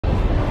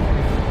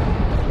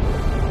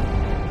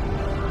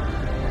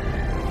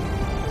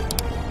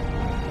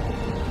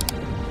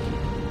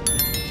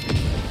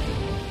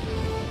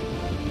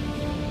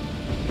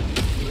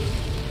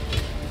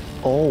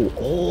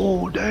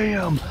Oh,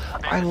 damn!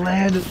 I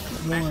landed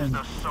one.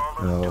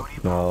 No.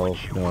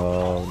 Democracy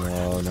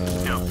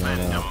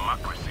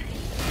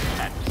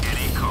at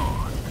any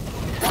cost.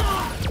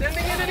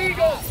 Sending in an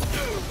eagle.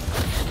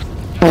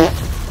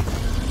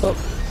 Oh.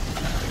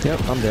 Yep,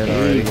 I'm dead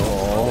already.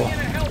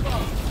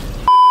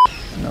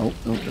 Nope.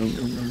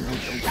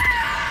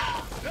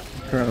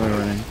 Currently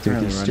running. Dude,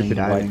 these stupid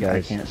white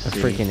guys. I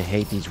freaking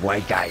hate these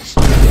white guys.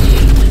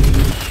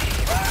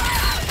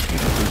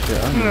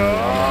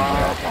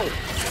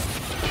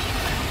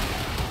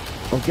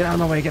 Oh, get out of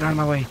my way, get out of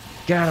my way.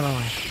 Get out of my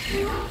way.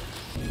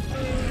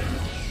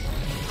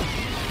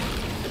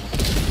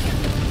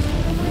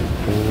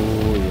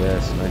 Oh,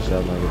 yes. Nice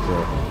job, my good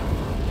job.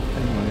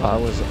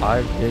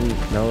 I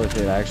didn't know if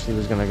it actually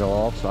was gonna go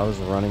off, so I was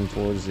running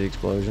towards the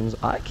explosions.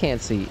 I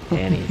can't see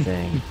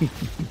anything.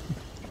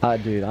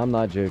 Dude, I'm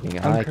not joking.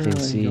 I can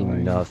see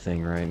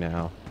nothing right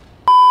now.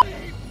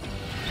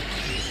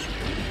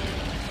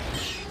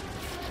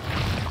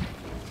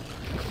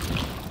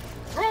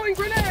 Throwing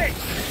grenade.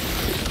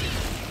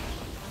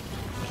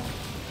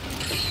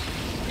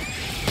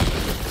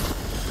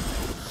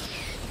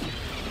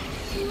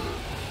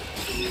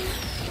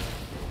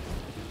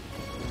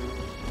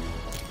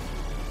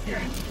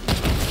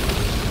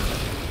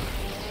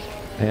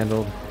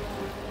 Handled.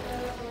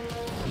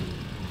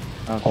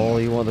 Okay. Oh,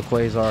 you want the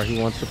quasar?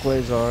 He wants the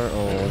quasar.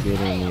 Oh, get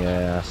in the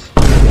ass.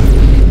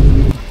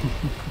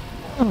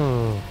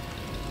 Oh.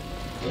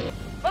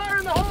 Fire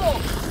in the hole.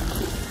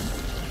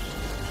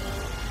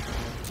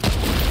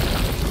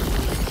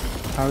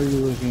 How are you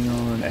looking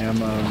on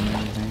ammo and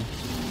everything?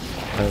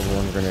 I have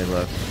one grenade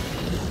left.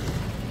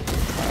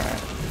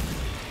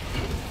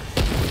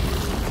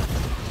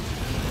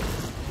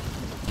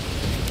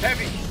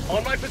 Heavy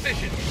on my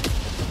position.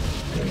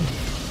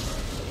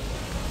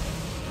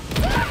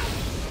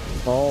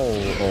 Oh,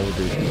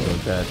 dude, he's so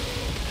dead.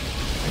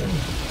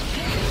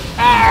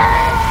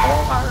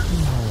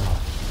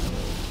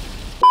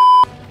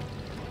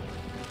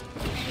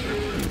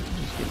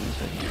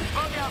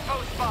 Bug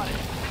outpost spotted.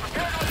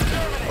 Prepare to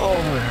exterminate. Oh,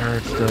 it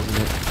hurts, doesn't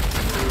it?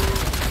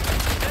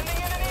 Sending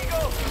in an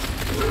eagle.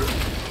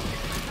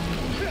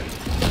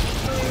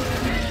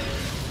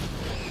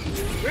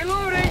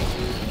 Reloading.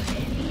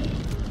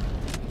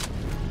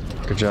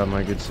 Good job,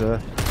 my good sir.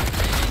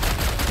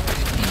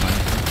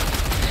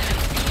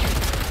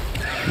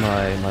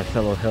 My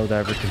fellow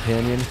Helldiver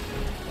companion.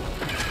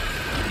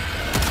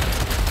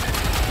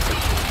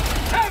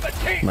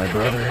 My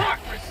brother.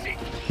 Democracy.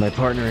 My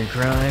partner in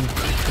crime.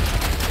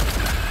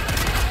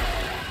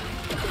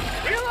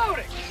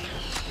 Reloading.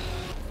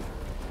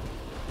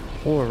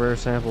 Oh, a rare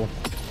sample.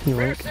 You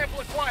Rare wink.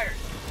 sample acquired.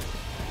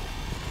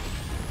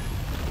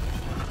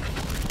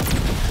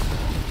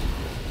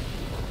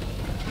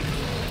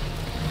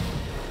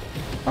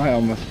 I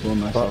almost blew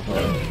myself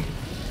up.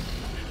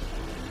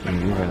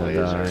 You're gonna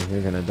die.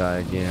 You're gonna die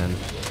again.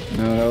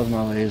 No, that was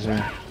my laser.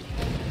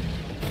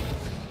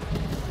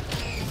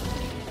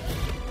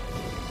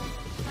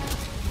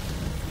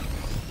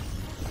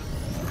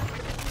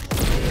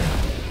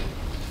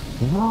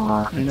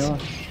 What? You know,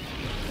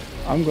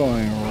 I'm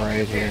going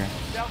right here.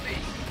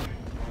 Southeast.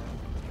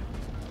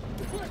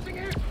 Requesting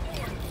air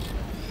support.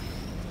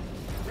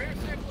 Rare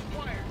sample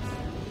acquired.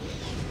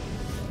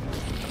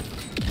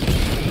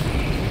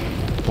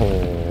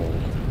 Oh.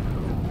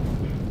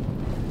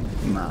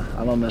 Nah,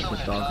 I don't mess with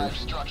stalkers.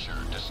 Structure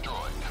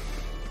destroyed.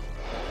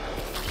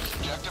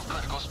 Objective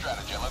critical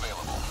stratagem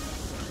available.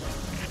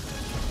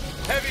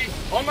 Heavy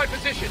on my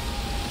position.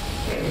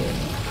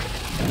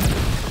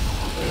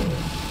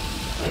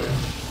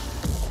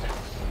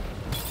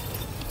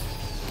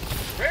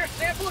 Rare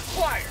sample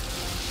acquired.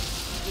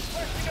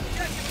 Requesting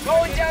objective.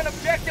 Calling down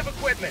objective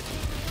equipment.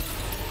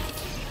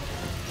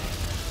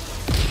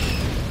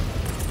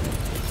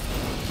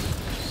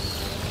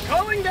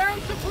 Calling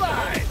down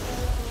supplies.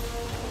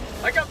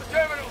 I got the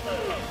terminal.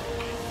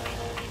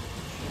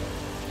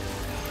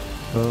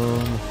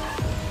 Boom.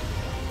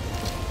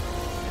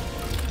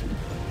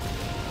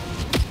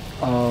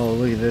 Oh,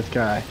 look at this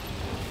guy.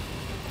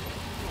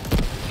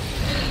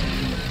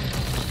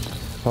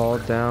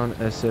 Hold down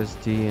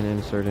SSD and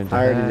insert into I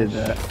already hash. did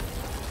that.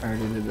 I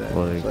already did that.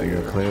 Well, It's like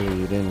clearly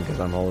you didn't because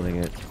I'm holding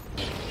it.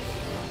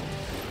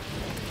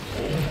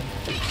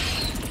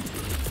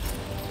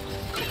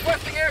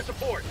 Requesting air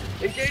support.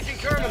 Engaging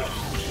terminal.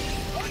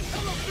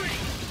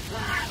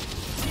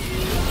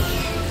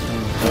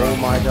 Oh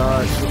my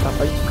gosh.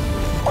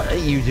 What are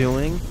you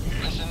doing?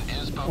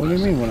 What do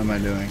you mean, what am I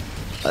doing?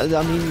 I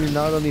mean, you're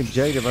not on the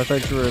objective. I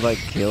thought you were like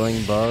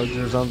killing bugs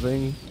or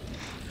something.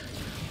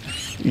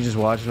 You just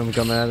watching them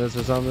come at us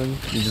or something?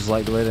 You just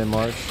like the way they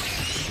march?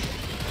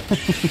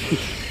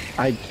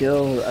 I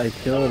killed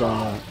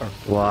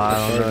Well,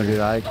 I don't know, dude.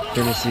 I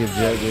finished the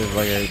objective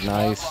like a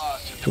nice...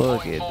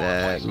 Look at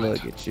that.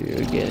 Look at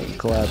you getting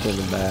clapped in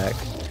the back.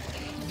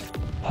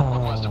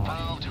 Request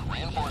approved to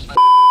reinforcement.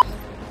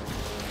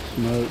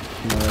 Smoke.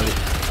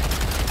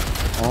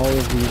 All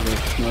of these are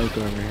smoke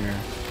over here.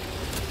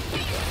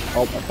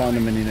 Oh, I found a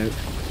mini nuke.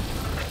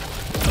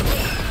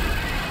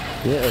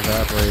 Get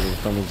evaporated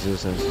from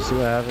existence. You see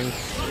what happens?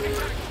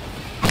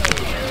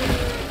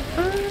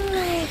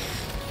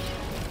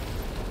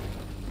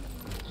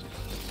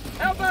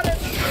 How about it?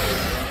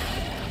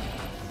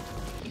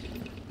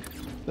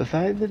 The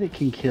fact that it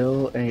can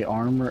kill a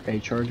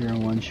charger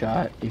in one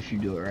shot if you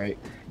do it right.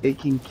 It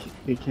can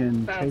take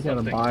out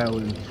a bio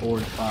in 4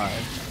 to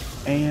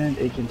 5, and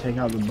it can take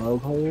out the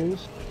bug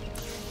holes.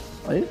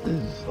 Like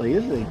this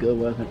is a good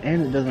weapon,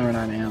 and it doesn't run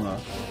out of ammo.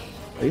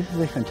 Like, this is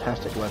a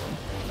fantastic weapon.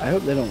 I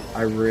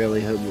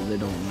really hope that they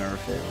don't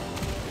nerf it.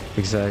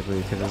 Exactly,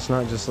 because it's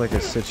not just like a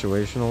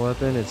situational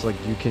weapon. It's like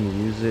you can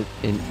use it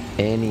in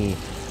any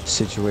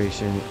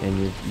situation, and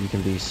you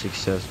can be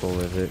successful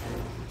with it.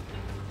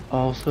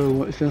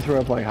 Also, since we're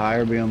up like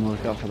higher, be on the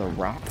lookout for the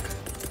rock.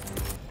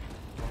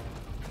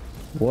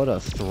 What a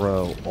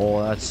throw!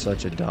 Oh, that's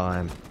such a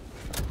dime.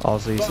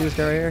 Also, you see this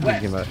guy right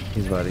here?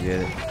 He's about to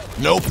get it.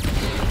 Nope.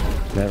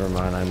 Never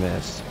mind, I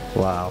missed.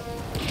 Wow.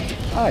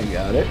 I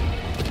got it.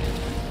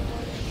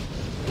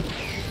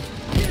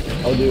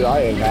 Oh, dude, I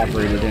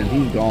evaporated him.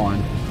 He's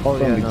gone. Oh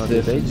yeah, no,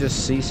 dude, they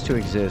just cease to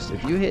exist.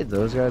 If you hit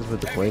those guys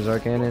with the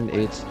QUASAR cannon,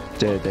 it's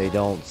dead. They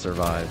don't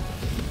survive.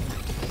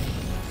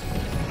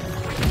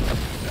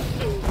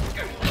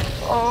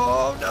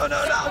 Oh, no,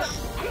 no, no.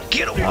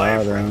 Get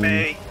away from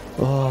me.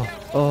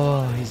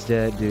 Oh, he's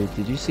dead, dude.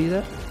 Did you see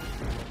that?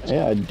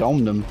 Yeah, I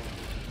domed him.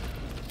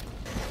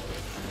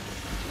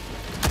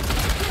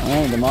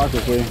 Oh,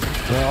 democracy.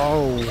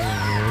 Oh,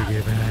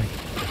 get back.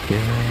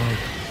 Get back.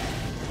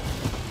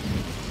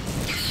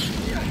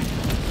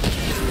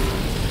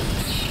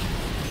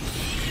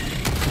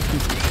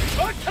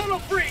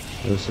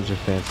 It was such a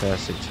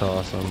fantastic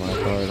toss on my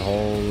part.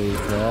 Holy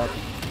crap.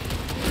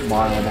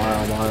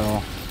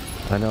 Mile.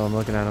 I know, I'm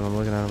looking at him.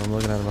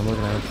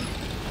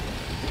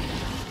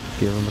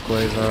 Give him the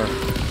QUASAR.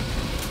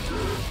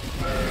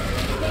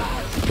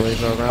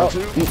 QUASAR round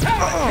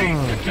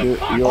 2.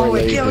 Oh,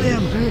 it killed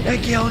him!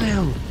 It killed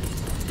him!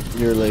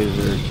 Your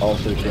laser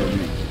also killed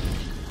me.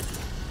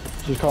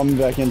 Just call me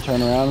back in,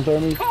 turn around and throw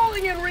me.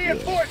 Calling in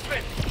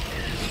reinforcements.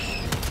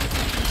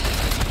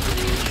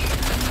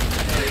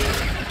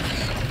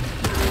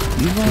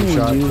 Good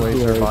shot,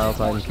 QUASAR, Vile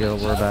Titan kill,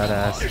 we're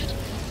badass.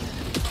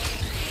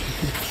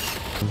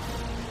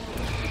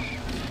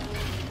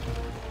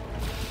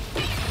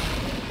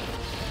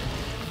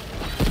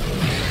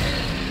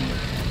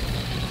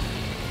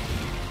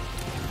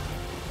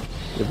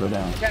 Go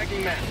down.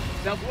 Attacking map.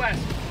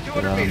 Southwest. Go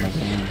 200 down, meters.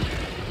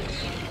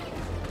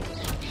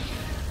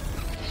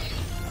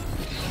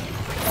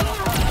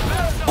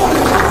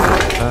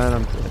 And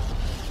I'm dead.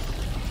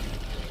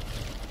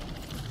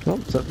 Well,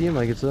 it's up to you,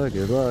 Mike. It's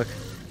good luck.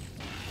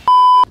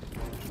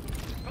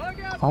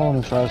 I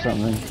want to try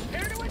something.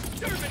 Prepare to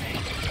exterminate.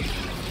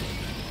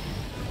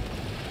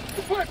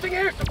 Requesting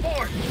air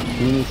support.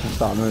 He needs to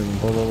stop moving.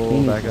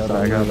 Whoa, back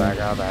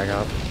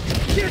up.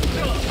 Get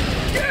some.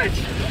 Get.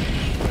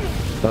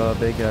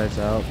 Big guy's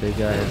out. Big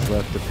guy has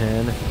left the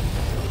pin.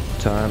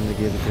 Time to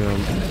give it to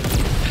him.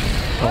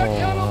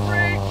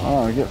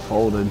 Oh, get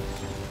folded.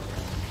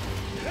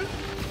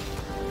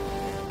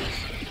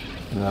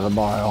 Is that a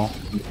bile?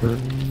 Ending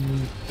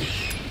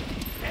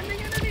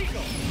in an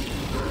eagle.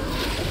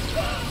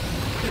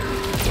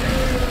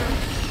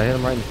 I hit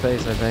him right in the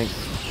face, I think.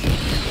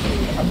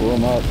 I blew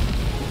him up.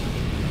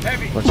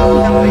 Heavy. What's up?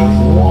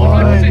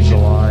 What? He's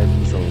alive.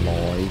 He's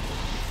alive.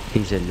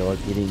 He's alive.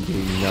 He didn't do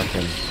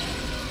nothing.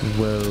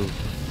 Whoa.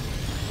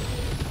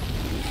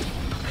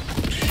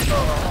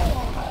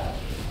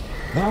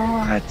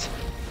 What?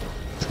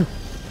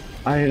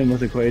 I hit him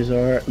with a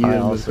QUASAR. You I hit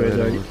him with also hit him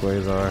QUASAR. with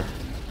QUASAR.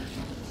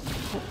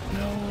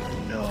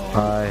 No.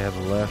 I have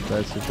left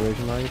that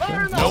situation like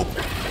that. Nope.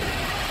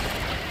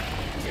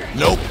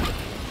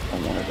 I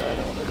want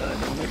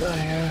to die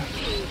here.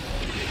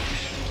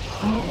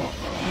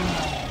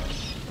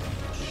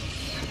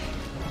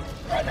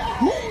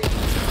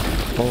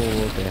 Oh,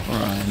 okay.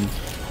 Run.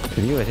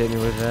 If you had hit me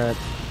with that,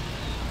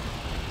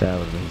 that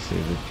would have been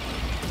stupid.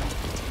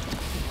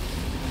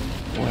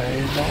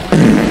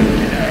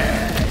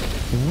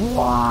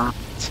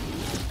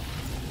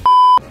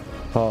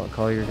 What?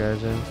 Call your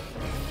guys in.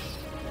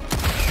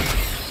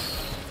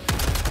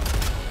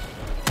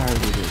 How do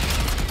you do?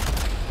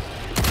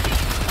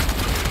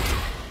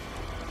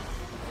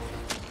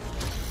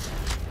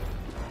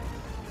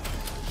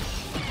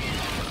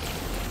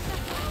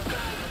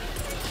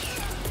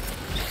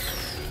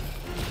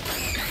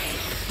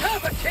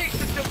 Have a taste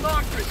of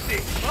democracy.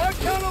 Our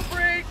tunnel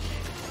breach.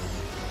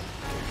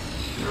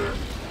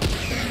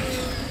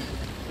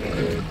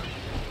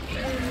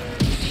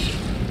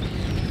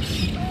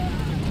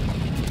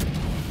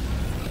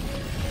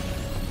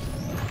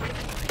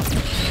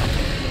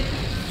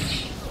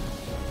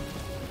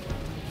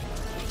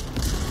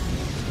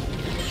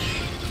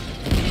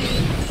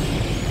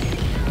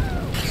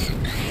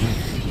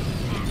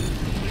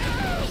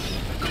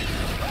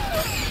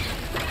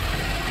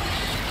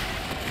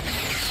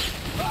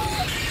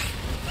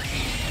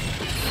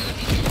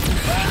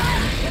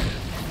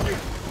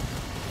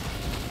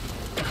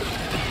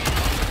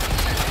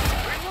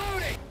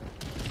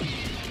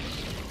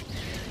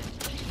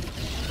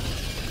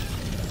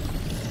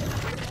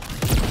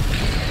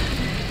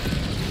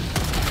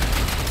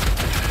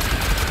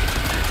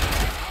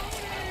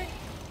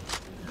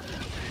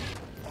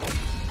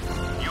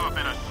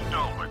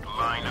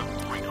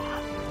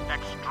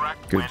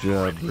 Good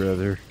job,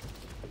 brother.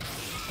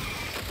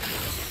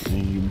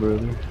 Thank you,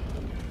 brother.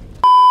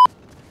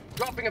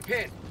 Dropping a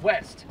pin,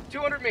 west,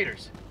 200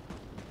 meters.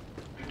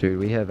 Dude,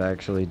 we have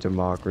actually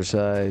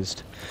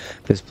democratized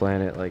this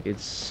planet. Like,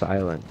 it's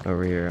silent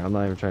over here. I'm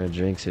not even trying to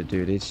jinx it,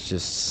 dude. It's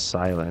just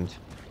silent.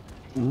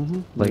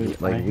 Like,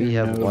 Dude, like I we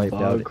hear have no wiped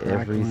bug out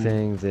crackling.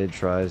 everything that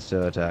tries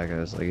to attack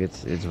us. Like,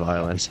 it's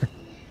violence.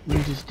 We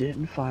just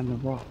didn't find the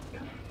rock.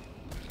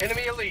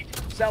 Enemy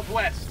elite,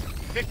 southwest,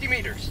 50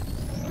 meters.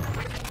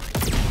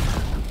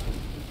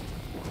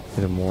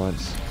 Hit him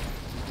once.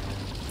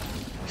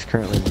 He's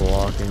currently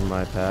blocking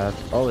my path.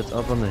 Oh, it's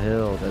up on the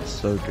hill. That's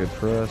so good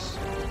for us.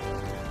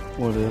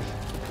 What is?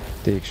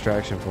 The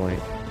extraction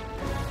point.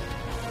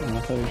 Oh,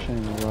 I thought you were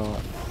saying the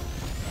rock.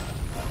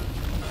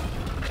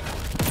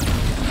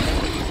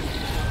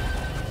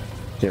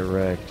 Get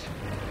wrecked.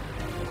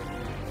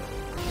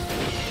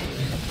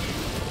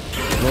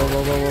 Whoa,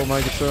 whoa, whoa, whoa,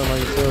 Mike, it's up,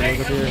 Mike, it's up, look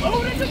up here.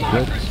 Loaded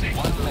democracy.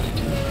 1 minute.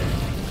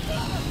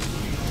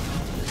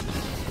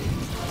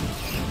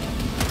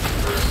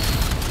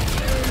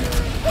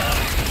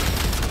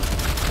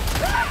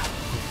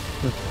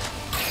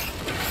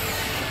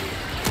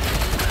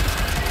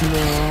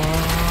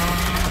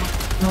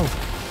 No.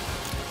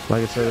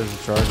 Like I said, there's a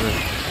charger.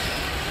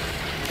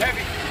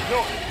 Heavy,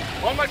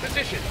 north, on my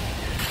position.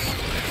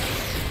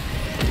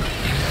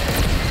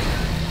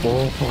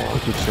 Oh,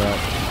 good shot.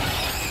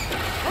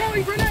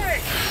 Throwing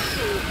grenade.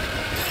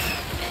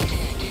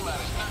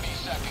 T-minus 30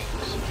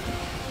 seconds.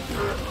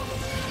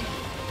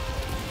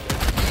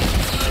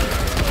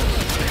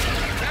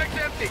 Bag's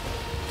empty.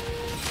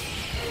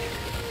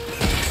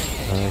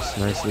 Nice,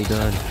 nicely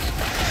done.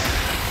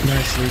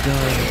 Nicely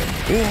done.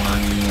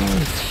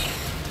 What?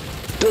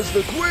 Does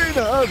the queen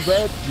have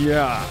that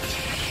yacht?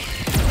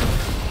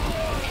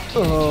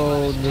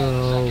 Oh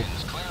no.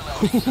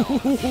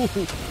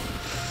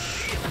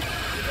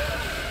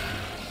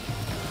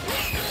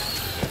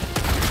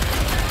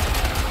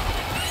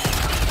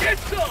 Get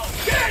some!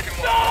 Get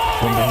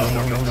some!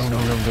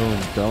 No,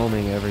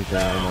 doming everything.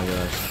 Oh my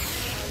gosh.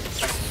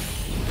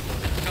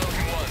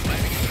 Pelican 1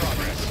 landing in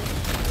progress.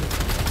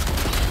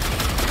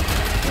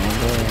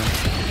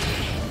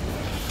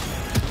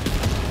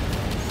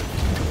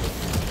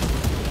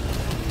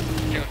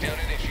 Countdown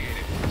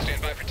initiated.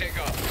 Stand by for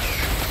takeoff.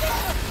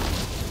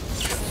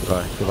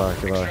 Goodbye, goodbye,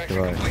 goodbye, Extraction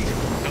goodbye. complete.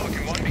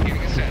 Pelican 1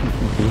 beginning ascent.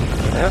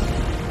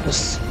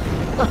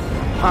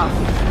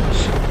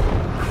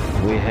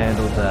 We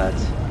handled that.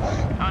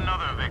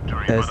 Another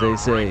victory. As they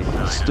say,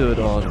 stood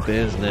on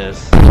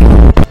business.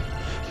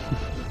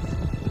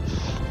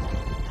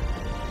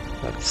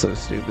 That's so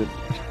stupid.